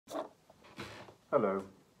Hello.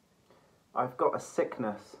 I've got a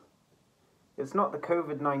sickness. It's not the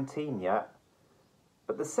COVID-19 yet,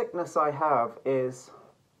 but the sickness I have is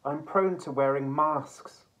I'm prone to wearing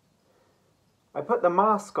masks. I put the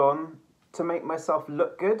mask on to make myself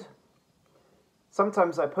look good.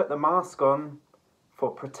 Sometimes I put the mask on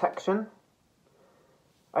for protection.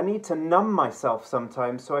 I need to numb myself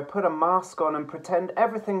sometimes, so I put a mask on and pretend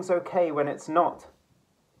everything's okay when it's not.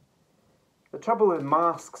 The trouble with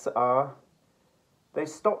masks are they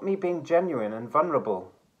stop me being genuine and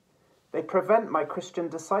vulnerable. They prevent my Christian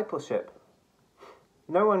discipleship.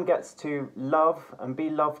 No one gets to love and be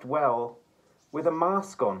loved well with a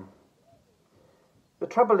mask on. The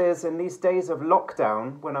trouble is, in these days of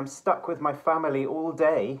lockdown, when I'm stuck with my family all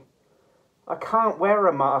day, I can't wear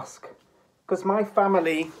a mask because my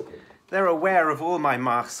family, they're aware of all my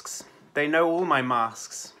masks. They know all my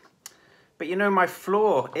masks. But you know, my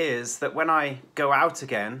flaw is that when I go out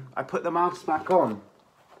again, I put the mask back on.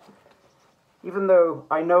 Even though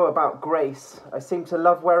I know about grace, I seem to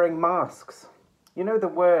love wearing masks. You know,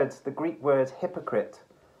 the Greek word hypocrite,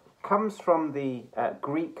 comes from the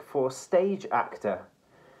Greek for stage actor.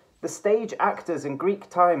 The stage actors in Greek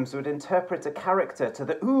times would interpret a character to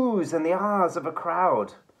the oohs and the ahs of a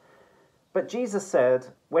crowd. But Jesus said,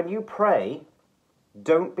 when you pray,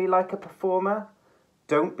 don't be like a performer,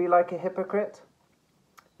 don't be like a hypocrite.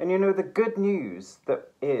 And you know, the good news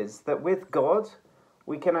is that with God,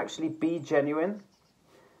 we can actually be genuine.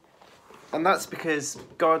 And that's because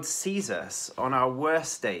God sees us on our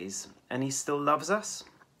worst days and he still loves us.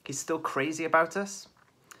 He's still crazy about us.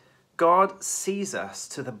 God sees us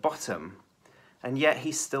to the bottom and yet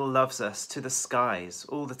he still loves us to the skies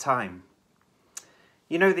all the time.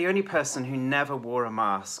 You know, the only person who never wore a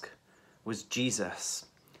mask was Jesus.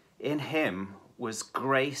 In him was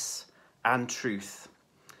grace and truth.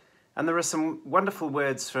 And there are some wonderful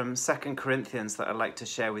words from 2 Corinthians that I'd like to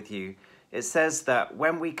share with you. It says that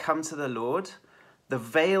when we come to the Lord, the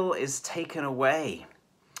veil is taken away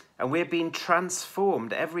and we're being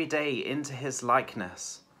transformed every day into his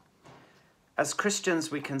likeness. As Christians,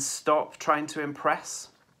 we can stop trying to impress.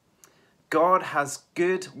 God has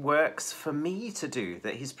good works for me to do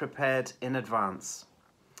that he's prepared in advance.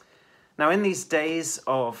 Now, in these days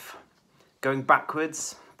of going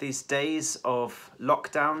backwards, these days of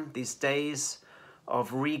lockdown, these days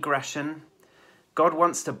of regression, God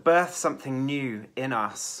wants to birth something new in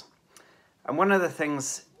us. And one of the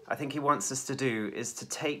things I think he wants us to do is to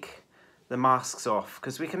take the masks off,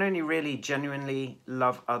 because we can only really genuinely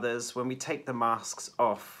love others when we take the masks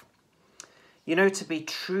off. You know, to be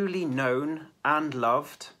truly known and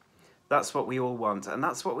loved, that's what we all want, and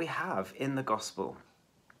that's what we have in the gospel.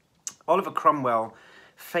 Oliver Cromwell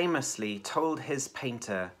famously told his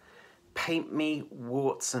painter, "Paint me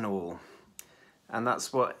warts and all." And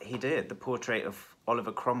that's what he did. The portrait of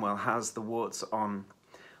Oliver Cromwell has the warts on.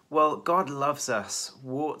 Well, God loves us,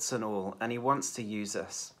 warts and all, and he wants to use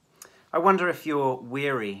us. I wonder if you're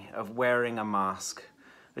weary of wearing a mask.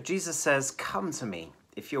 But Jesus says, come to me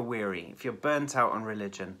if you're weary, if you're burnt out on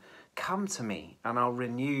religion. Come to me and I'll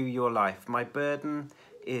renew your life. My burden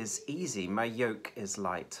is easy, my yoke is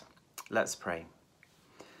light. Let's pray.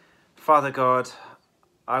 Father God,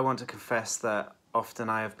 I want to confess that often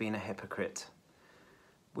I have been a hypocrite.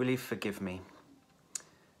 Will you forgive me?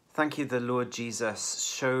 Thank you, the Lord Jesus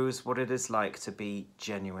shows what it is like to be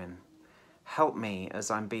genuine. Help me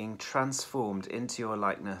as I'm being transformed into your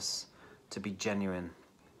likeness to be genuine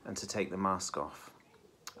and to take the mask off.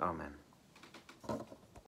 Amen.